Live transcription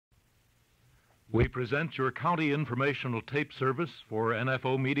We present your county informational tape service for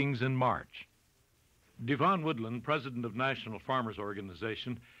NFO meetings in March. Devon Woodland, president of National Farmers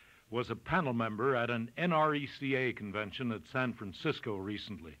Organization, was a panel member at an NRECA convention at San Francisco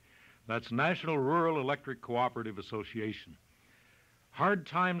recently. That's National Rural Electric Cooperative Association. Hard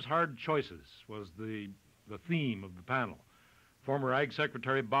times, hard choices was the theme of the panel. Former Ag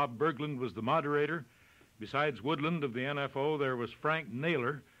Secretary Bob Berglund was the moderator. Besides Woodland of the NFO, there was Frank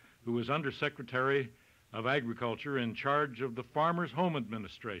Naylor, who was Undersecretary of Agriculture in charge of the Farmers' Home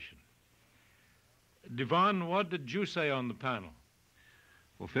Administration. Devon, what did you say on the panel?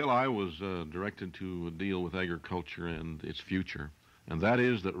 Well, Phil, I was directed to deal with agriculture and its future, and that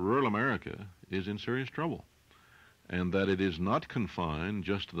is that rural America is in serious trouble, and that it is not confined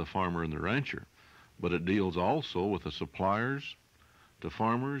just to the farmer and the rancher, but it deals also with the suppliers to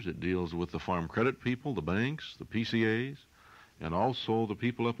farmers. It deals with the farm credit people, the banks, the PCAs, and also the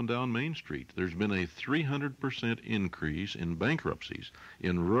people up and down Main Street. There's been a 300% increase in bankruptcies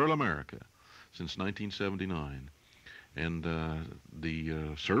in rural America since 1979. And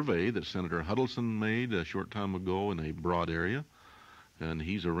the survey that Senator Huddleston made a short time ago in a broad area, and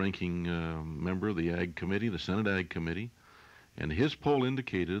he's a ranking member of the Ag Committee, the Senate Ag Committee, and his poll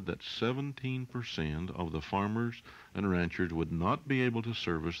indicated that 17% of the farmers and ranchers would not be able to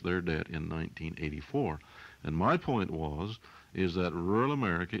service their debt in 1984. And my point is that rural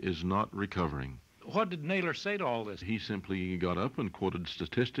America is not recovering. What did Naylor say to all this? He simply got up and quoted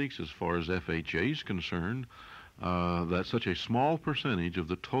statistics as far as FHA is concerned, that such a small percentage of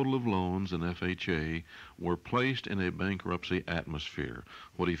the total of loans in FHA were placed in a bankruptcy atmosphere.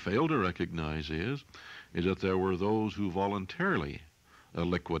 What he failed to recognize is that there were those who voluntarily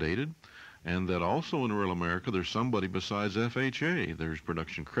liquidated, and that also in rural America there's somebody besides FHA. There's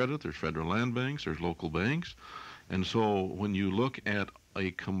production credit, there's federal land banks, there's local banks. And so when you look at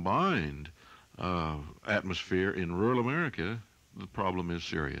a combined atmosphere in rural America, the problem is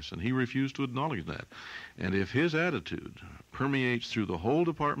serious, and he refused to acknowledge that. And if his attitude permeates through the whole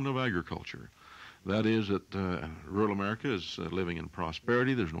Department of Agriculture, that is that rural America is living in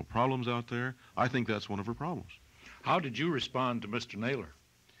prosperity, there's no problems out there, I think that's one of her problems. How did you respond to Mr. Naylor?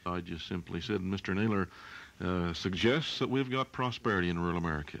 I just simply said, Mr. Naylor suggests that we've got prosperity in rural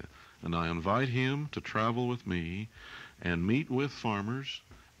America, and I invite him to travel with me and meet with farmers,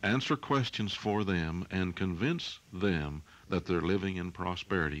 answer questions for them, and convince them that they're living in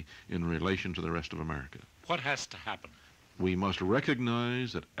prosperity in relation to the rest of America. What has to happen? We must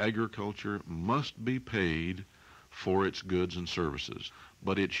recognize that agriculture must be paid for its goods and services,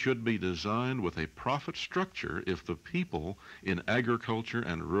 but it should be designed with a profit structure if the people in agriculture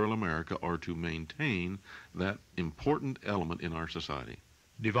and rural America are to maintain that important element in our society.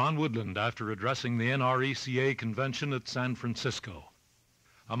 Devon Woodland, after addressing the NRECA convention at San Francisco.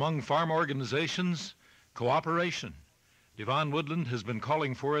 Among farm organizations, cooperation. Devon Woodland has been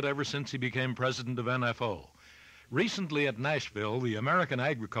calling for it ever since he became president of NFO. Recently at Nashville, the American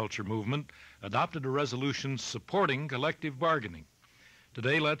Agriculture Movement adopted a resolution supporting collective bargaining.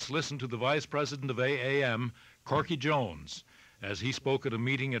 Today, let's listen to the vice president of AAM, Corky Jones, as he spoke at a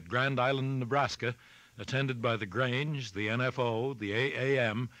meeting at Grand Island, Nebraska, attended by the Grange, the NFO, the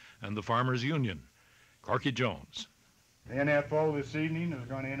AAM, and the Farmers Union. Corky Jones. The NFO this evening is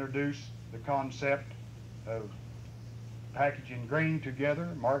going to introduce the concept of packaging grain together,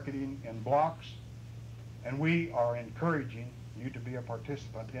 marketing in blocks, and we are encouraging you to be a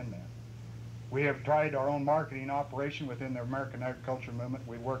participant in that. We have tried our own marketing operation within the American Agriculture Movement.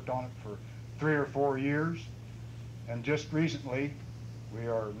 We worked on it for 3 or 4 years, and just recently we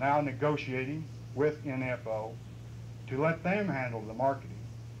are now negotiating with NFO to let them handle the marketing.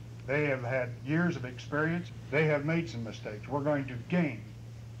 They have had years of experience. They have made some mistakes. We're going to gain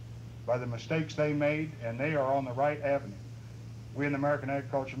by the mistakes they made, and they are on the right avenue. We in the American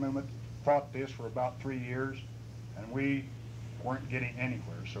Agriculture Movement fought this for about 3 years, and we weren't getting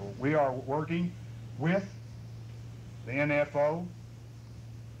anywhere. So we are working with the NFO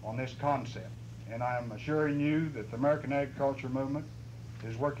on this concept, and I am assuring you that the American Agriculture Movement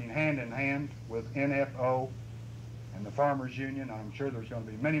is working hand in hand with NFO and the Farmers Union. I'm sure there's going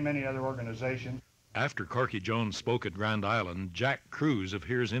to be many, many other organizations. After Corky Jones spoke at Grand Island, Jack Cruz of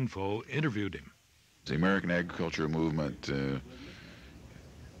Here's Info interviewed him. The American Agriculture Movement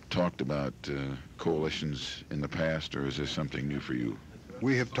talked about coalitions in the past, or is this something new for you?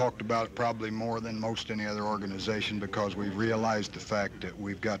 We have talked about it probably more than most any other organization because we've realized the fact that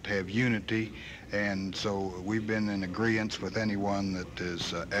we've got to have unity, and so we've been in agreement with anyone that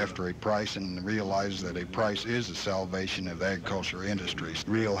is after a price and realize that a price is the salvation of the agriculture industries.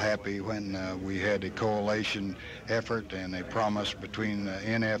 Real happy when we had a coalition effort and a promise between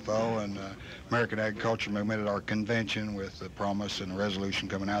NFO and American Agriculture Movement at our convention with the promise and a resolution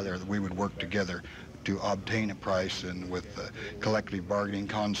coming out of there that we would work together to obtain a price, and with the collective bargaining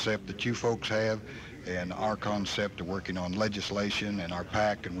concept that you folks have and our concept of working on legislation and our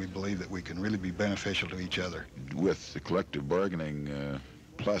PAC, and we believe that we can really be beneficial to each other. With the collective bargaining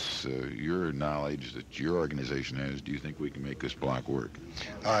plus your knowledge that your organization has, do you think we can make this block work?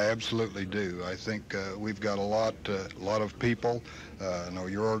 I absolutely do. I think we've got a lot of people. I know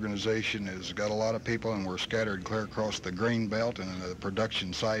your organization has got a lot of people, and we're scattered clear across the grain belt and the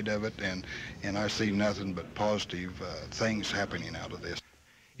production side of it, and I see nothing but positive things happening out of this.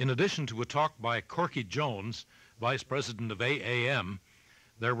 In addition to a talk by Corky Jones, Vice President of AAM,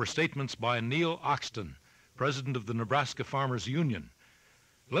 there were statements by Neil Oxton, President of the Nebraska Farmers Union.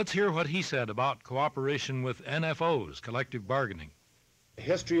 Let's hear what he said about cooperation with NFOs, collective bargaining. The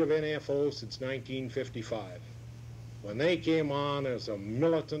history of NFO since 1955, when they came on as a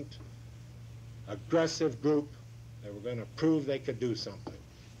militant, aggressive group that were going to prove they could do something.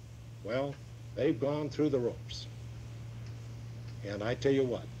 Well, they've gone through the ropes. And I tell you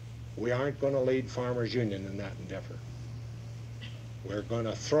what, we aren't going to lead Farmers Union in that endeavor. We're going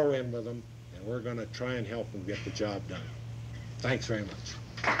to throw in with them, and we're going to try and help them get the job done. Thanks very much.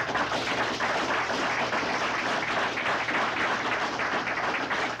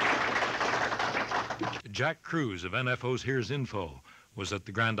 Jack Cruz of NFO's Here's Info was at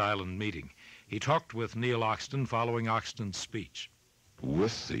the Grand Island meeting. He talked with Neil Oxton following Oxton's speech.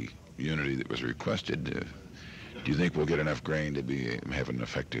 With the unity that was requested, do you think we'll get enough grain to have an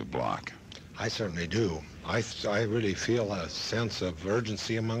effective block? I certainly do. I really feel a sense of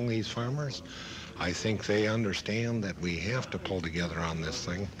urgency among these farmers. I think they understand that we have to pull together on this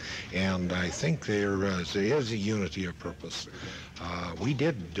thing, and I think there is a unity of purpose. We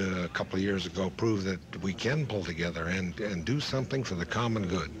did a couple of years ago prove that we can pull together and do something for the common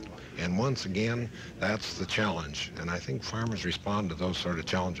good. And once again, that's the challenge, and I think farmers respond to those sort of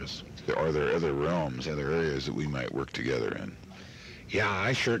challenges. Are there other realms, other areas that we might work together in? Yeah,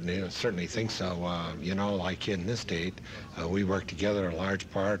 I certainly think so. You know, like in this state, we work together a large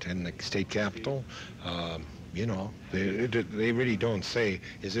part in the state capitol. You know, they really don't say,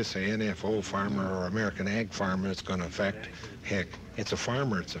 is this an NFO farmer or American Ag farmer it's going to affect? Heck, it's a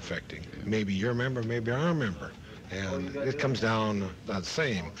farmer it's affecting. Maybe you're a member, maybe I'm a member. And it comes down the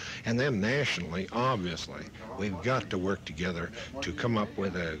same. And then nationally, obviously, we've got to work together to come up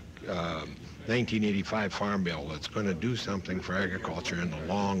with a 1985 Farm Bill that's going to do something for agriculture in the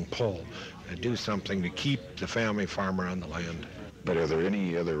long pull, and do something to keep the family farmer on the land. But are there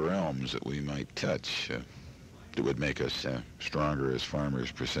any other realms that we might touch that would make us stronger as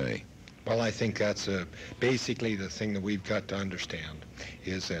farmers per se? Well, I think that's basically the thing that we've got to understand,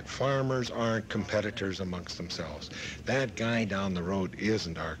 is that farmers aren't competitors amongst themselves. That guy down the road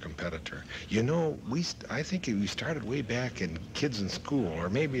isn't our competitor. You know, I think we started way back in kids in school, or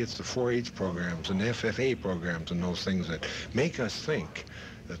maybe it's the 4-H programs and FFA programs and those things that make us think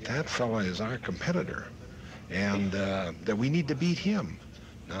that that fella is our competitor and that we need to beat him.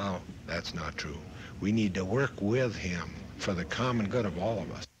 No, that's not true. We need to work with him for the common good of all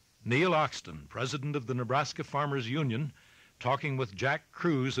of us. Neil Oxton, President of the Nebraska Farmers Union, talking with Jack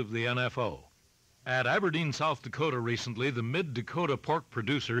Cruz of the NFO. At Aberdeen, South Dakota recently, the Mid-Dakota pork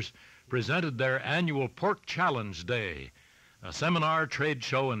producers presented their annual Pork Challenge Day, a seminar, trade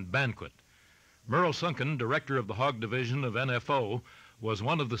show, and banquet. Merle Sunken, director of the Hog Division of NFO, was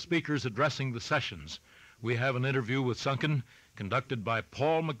one of the speakers addressing the sessions. We have an interview with Sunken conducted by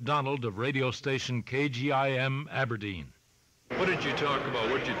Paul McDonald of radio station KGIM Aberdeen. What did you talk about?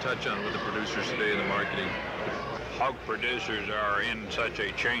 What did you touch on with the producers today in the marketing? Hog producers are in such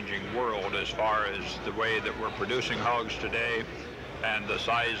a changing world as far as the way that we're producing hogs today and the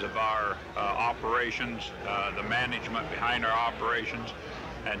size of our operations, the management behind our operations,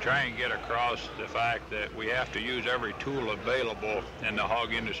 and try and get across the fact that we have to use every tool available in the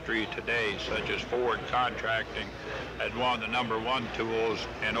hog industry today, such as forward contracting as one of the #1 tools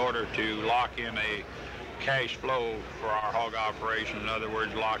in order to lock in a cash flow for our hog operation. In other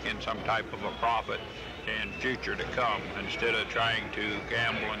words, lock in some type of a profit in future to come instead of trying to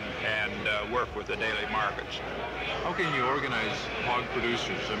gamble and work with the daily markets. How can you organize hog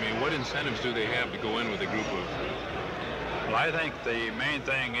producers? I mean, what incentives do they have to go in with a group of Well, I think the main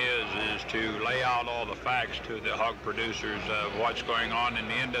thing is to lay out all the facts to the hog producers of what's going on in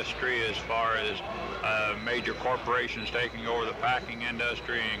the industry as far as major corporations taking over the packing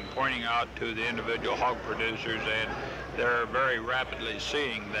industry and pointing out to the individual hog producers, and they're very rapidly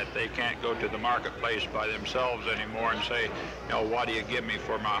seeing that they can't go to the marketplace by themselves anymore and say, you know, what do you give me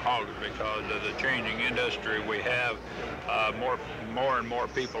for my hogs? Because of the changing industry we have, more and more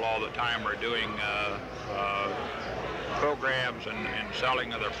people all the time are doing programs and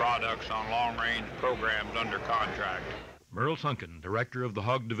selling of their products on long-range programs under contract. Merle Sunken, director of the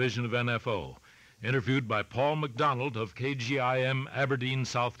Hog Division of NFO, interviewed by Paul McDonald of KGIM, Aberdeen,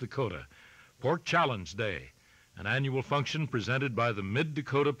 South Dakota. Pork Challenge Day, an annual function presented by the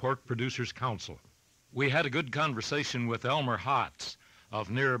Mid-Dakota Pork Producers Council. We had a good conversation with Elmer Hotz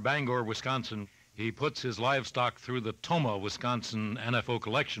of near Bangor, Wisconsin. He puts his livestock through the Tomah, Wisconsin NFO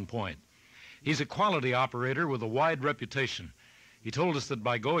collection point. He's a quality operator with a wide reputation. He told us that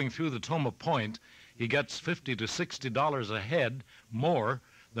by going through the Tomah point, he gets $50 to $60 a head more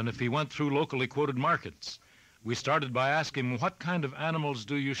than if he went through locally quoted markets. We started by asking him, what kind of animals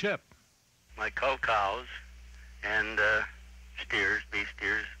do you ship? I cull cows and steers, beef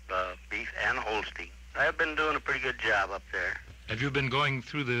and Holstein. I've been doing a pretty good job up there. Have you been going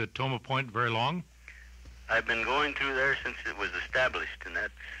through the Tomah point very long? I've been going through there since it was established, and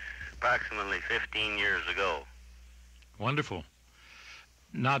that's approximately 15 years ago. Wonderful.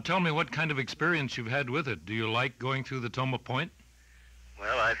 Now tell me what kind of experience you've had with it. Do you like going through the Tomah point?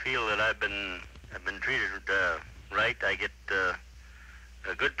 Well, I feel that I've been treated right. I get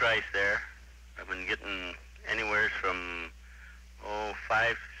a good price there. I've been getting anywhere from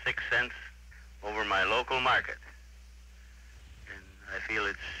 5, 6 cents over my local market, and I feel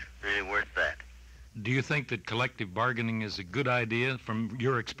it's really worth that. Do you think that collective bargaining is a good idea from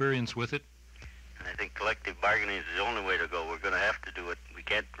your experience with it? And I think collective bargaining is the only way to go. We're going to have to do it. We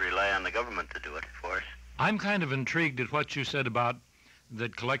can't rely on the government to do it for us. I'm kind of intrigued at what you said about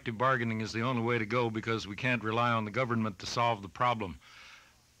that collective bargaining is the only way to go because we can't rely on the government to solve the problem.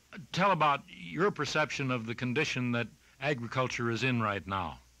 Tell about your perception of the condition that agriculture is in right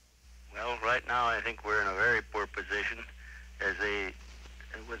now. Well, right now I think we're in a very poor position.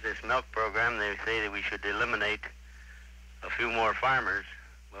 With this milk program, they say that we should eliminate a few more farmers.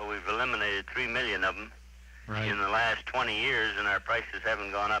 Well, we've eliminated 3 million of them in the last 20 years, and our prices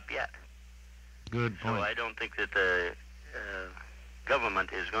haven't gone up yet. Good point. So I don't think that the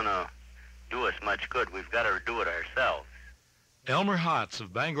government is going to do us much good. We've got to do it ourselves. Elmer Hotz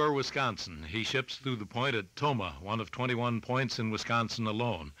of Bangor, Wisconsin. He ships through the point at Tomah, one of 21 points in Wisconsin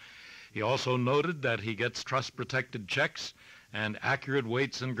alone. He also noted that he gets trust-protected checks and accurate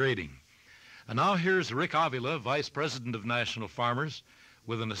weights and grading. And now here's Rick Avila, Vice President of National Farmers,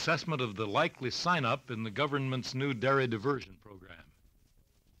 with an assessment of the likely sign-up in the government's new dairy diversion program.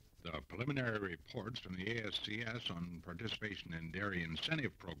 The preliminary reports from the ASCS on participation in dairy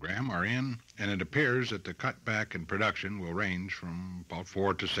incentive program are in, and it appears that the cutback in production will range from about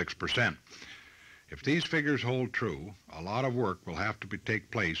 4 to 6%. If these figures hold true, a lot of work will have to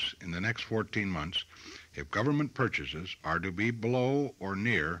take place in the next 14 months if government purchases are to be below or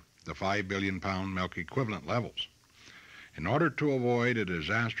near the 5 billion pound milk equivalent levels. In order to avoid a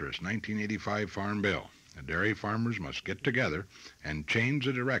disastrous 1985 Farm Bill, the dairy farmers must get together and change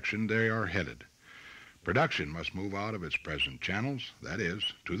the direction they are headed. Production must move out of its present channels, that is,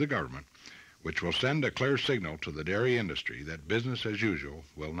 to the government, which will send a clear signal to the dairy industry that business as usual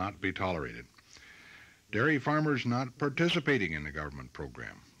will not be tolerated. Dairy farmers not participating in the government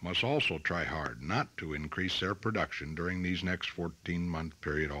program must also try hard not to increase their production during these next 14-month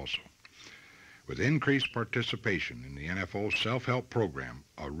period also. With increased participation in the NFO self-help program,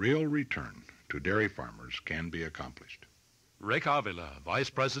 a real return to dairy farmers can be accomplished. Rick Avila, Vice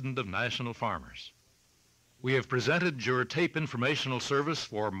President of National Farmers. We have presented your tape informational service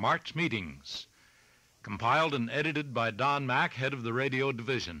for March meetings. Compiled and edited by Don Mack, head of the radio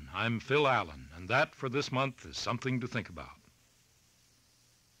division. I'm Phil Allen, and that for this month is something to think about.